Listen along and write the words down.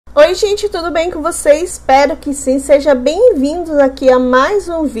Oi gente, tudo bem com vocês? Espero que sim, sejam bem-vindos aqui a mais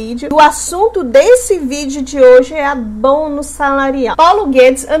um vídeo. O assunto desse vídeo de hoje é abono salarial. Paulo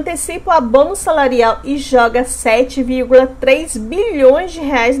Guedes antecipa o abono salarial e joga 7,3 bilhões de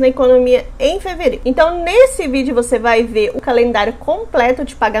reais na economia em fevereiro. Então nesse vídeo você vai ver o calendário completo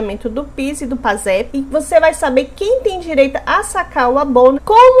de pagamento do PIS e do PASEP e você vai saber quem tem direito a sacar o abono,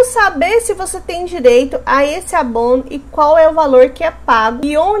 como saber se você tem direito a esse abono e qual é o valor que é pago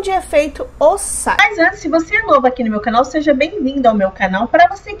e onde é feito o saque. Mas antes, se você é novo aqui no meu canal, seja bem-vindo ao meu canal. Para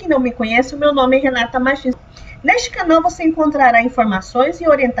você que não me conhece, o meu nome é Renata Martins. Neste canal você encontrará informações e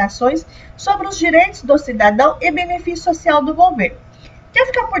orientações sobre os direitos do cidadão e benefício social do governo. Quer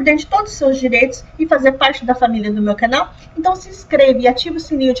ficar por dentro de todos os seus direitos e fazer parte da família do meu canal? Então se inscreva e ative o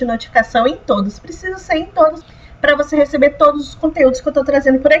sininho de notificação em todos. Precisa ser em todos para você receber todos os conteúdos que eu estou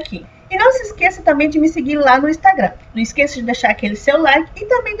trazendo por aqui. E não se esqueça também de me seguir lá no Instagram. Não esqueça de deixar aquele seu like e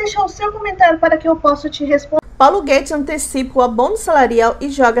também deixar o seu comentário para que eu possa te responder. Paulo Guedes antecipa o abono salarial e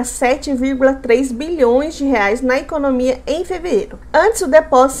joga 7,3 bilhões de reais na economia em fevereiro. Antes o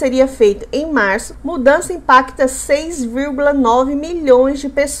depósito seria feito em março, mudança impacta 6,9 milhões de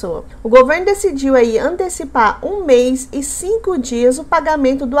pessoas. O governo decidiu aí antecipar um mês e 5 dias o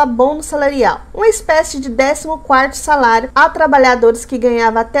pagamento do abono salarial, uma espécie de 14º salário a trabalhadores que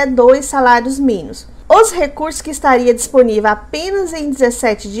ganhavam até 2 salários mínimos. Os recursos que estaria disponível apenas em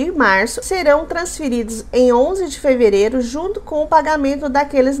 17 de março serão transferidos em 11 de fevereiro, junto com o pagamento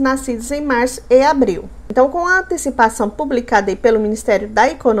daqueles nascidos em março e abril. Então, com a antecipação publicada aí pelo Ministério da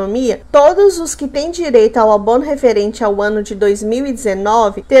Economia, todos os que têm direito ao abono referente ao ano de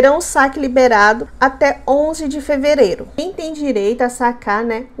 2019 terão o saque liberado até 11 de fevereiro. Quem tem direito a sacar,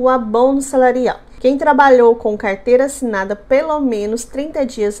 o abono salarial? Quem trabalhou com carteira assinada pelo menos 30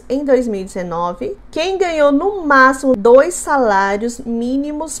 dias em 2019, quem ganhou no máximo 2 salários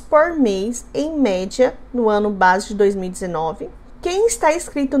mínimos por mês, em média, no ano base de 2019, quem está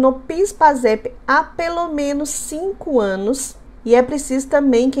inscrito no Pis-Pasep há pelo menos 5 anos, e é preciso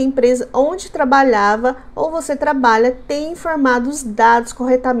também que a empresa onde trabalhava ou você trabalha tenha informado os dados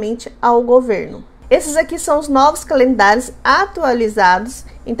corretamente ao governo. Esses aqui são os novos calendários atualizados.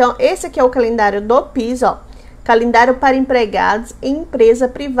 Então, esse aqui é o calendário do PIS, calendário para empregados em empresa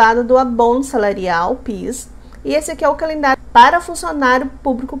privada do abono salarial PIS. E esse aqui é o calendário para funcionário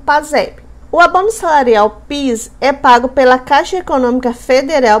público PASEP. O abono salarial PIS é pago pela Caixa Econômica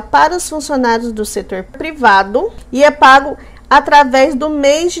Federal para os funcionários do setor privado e é pago através do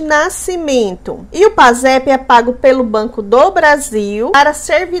mês de nascimento. E o PASEP é pago pelo Banco do Brasil para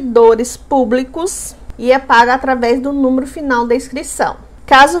servidores públicos e é pago através do número final da inscrição.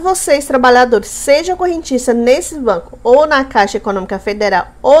 Caso vocês, trabalhadores, sejam correntistas nesse banco, ou na Caixa Econômica Federal,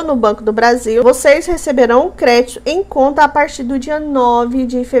 ou no Banco do Brasil, vocês receberão um crédito em conta a partir do dia 9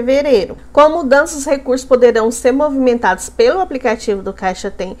 de fevereiro. Com mudança, os recursos poderão ser movimentados pelo aplicativo do Caixa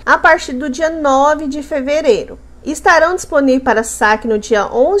Tem a partir do dia 9 de fevereiro. Estarão disponíveis para saque no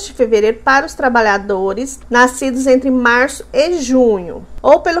dia 11 de fevereiro para os trabalhadores nascidos entre março e junho,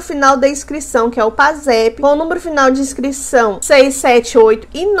 ou pelo final da inscrição, que é o PASEP, com o número final de inscrição 6, 7, 8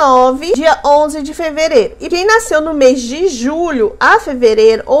 e 9, dia 11 de fevereiro. E quem nasceu no mês de julho a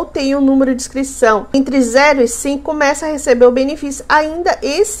fevereiro ou tem um número de inscrição entre 0 e 5 começa a receber o benefício ainda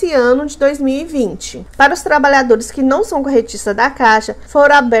esse ano de 2020. Para os trabalhadores que não são correntistas da Caixa,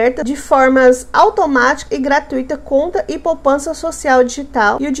 foram abertas de formas automáticas e gratuitas conta e poupança social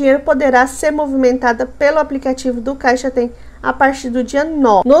digital e o dinheiro poderá ser movimentado pelo aplicativo do Caixa Tem a partir do dia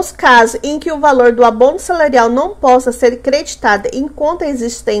 9. Nos casos em que o valor do abono salarial não possa ser creditado em conta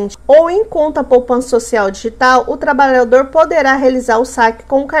existente ou em conta poupança social digital, o trabalhador poderá realizar o saque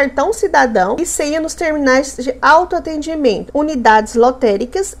com cartão cidadão e senha nos terminais de autoatendimento, unidades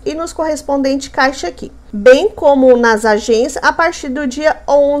lotéricas e nos correspondentes Caixa aqui, bem como nas agências a partir do dia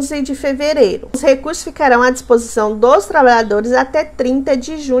 11 de fevereiro. Os recursos ficarão à disposição dos trabalhadores até 30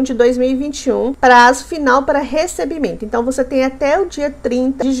 de junho de 2021, prazo final para recebimento. Então você tem até o dia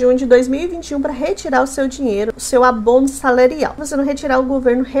 30 de junho de 2021 para retirar o seu dinheiro, o seu abono salarial. Se você não retirar, o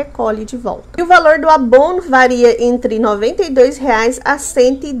governo recolhe de volta. E o valor do abono varia entre R$ 92,00 a R$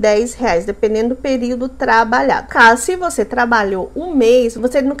 110,00, dependendo do período trabalhado. Caso, se você trabalhou um mês,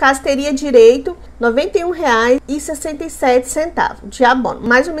 você no caso teria direito R$ 91,67 de abono.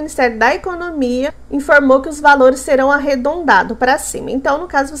 Mas o Ministério da Economia informou que os valores serão arredondados para cima. Então, no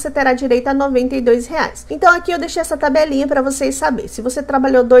caso, você terá direito a R$ 92,00. Então, aqui eu deixei essa tabelinha para vocês saberem. Se você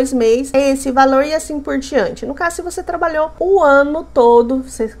trabalhou 2 meses, é esse valor e assim por diante. No caso, se você trabalhou o ano todo,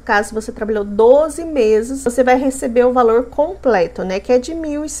 caso você trabalhou 12 meses, você vai receber o valor completo, né? Que é de R$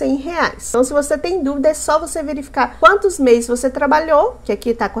 1.100. Então, se você tem dúvida, é só você verificar quantos meses você trabalhou, que aqui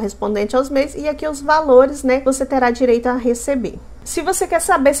está correspondente aos meses, e aqui os valores, né? Você terá direito a receber. Se você quer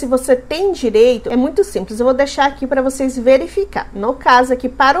saber se você tem direito, é muito simples, eu vou deixar aqui para vocês verificar. No caso aqui,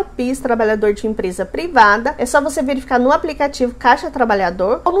 para o PIS, trabalhador de empresa privada, é só você verificar no aplicativo Caixa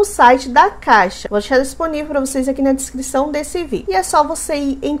Trabalhador ou no site da Caixa. Vou deixar disponível para vocês aqui na descrição desse vídeo. E é só você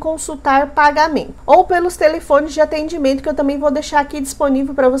ir em consultar pagamento ou pelos telefones de atendimento, que eu também vou deixar aqui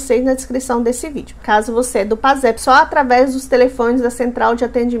disponível para vocês na descrição desse vídeo. Caso você é do PASEP, só através dos telefones da Central de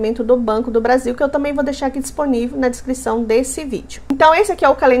Atendimento do Banco do Brasil, que eu também vou deixar aqui disponível na descrição desse vídeo. Então, esse aqui é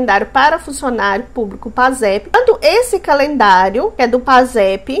o calendário para funcionário público PASEP. Tanto esse calendário, que é do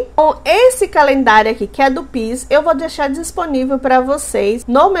PASEP, com esse calendário aqui, que é do PIS, eu vou deixar disponível para vocês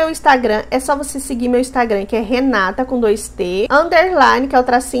no meu Instagram. É só você seguir meu Instagram, que é Renata, com 2T, _, que é o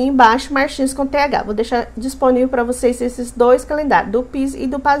tracinho embaixo, Martins com TH. Vou deixar disponível para vocês esses dois calendários, do PIS e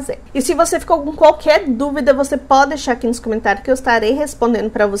do PASEP. E se você ficou com qualquer dúvida, você pode deixar aqui nos comentários, que eu estarei respondendo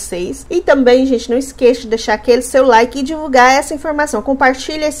para vocês. E também, gente, não esqueça de deixar aquele seu like e divulgar essa informação.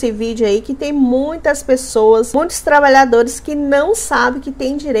 Compartilha esse vídeo aí, que tem muitas pessoas, muitos trabalhadores que não sabem que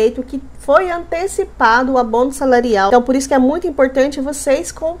tem direito, que foi antecipado o abono salarial. Então, por isso que é muito importante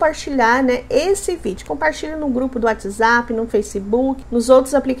vocês compartilhar, né, esse vídeo. Compartilhe no grupo do WhatsApp, no Facebook, nos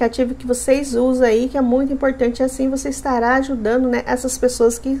outros aplicativos que vocês usam aí, que é muito importante. Assim você estará ajudando, né, essas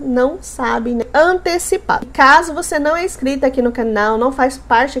pessoas que não sabem, né, antecipar. Caso você não é inscrito aqui no canal, não faz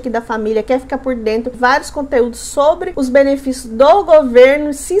parte aqui da família, quer ficar por dentro de vários conteúdos sobre os benefícios do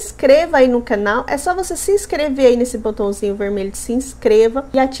governo, se inscreva aí no canal. É só você se inscrever aí nesse botãozinho vermelho de se inscreva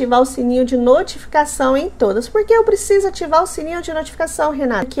e ativar o sininho de notificação em todas. Porque eu preciso ativar o sininho de notificação,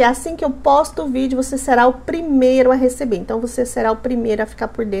 Renata? Porque assim que eu posto o vídeo, você será o primeiro a receber. Então, você será o primeiro a ficar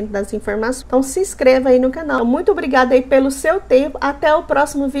por dentro das informações. Então, se inscreva aí no canal. Muito obrigada aí pelo seu tempo. Até o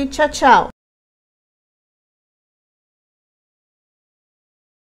próximo vídeo. Tchau, tchau!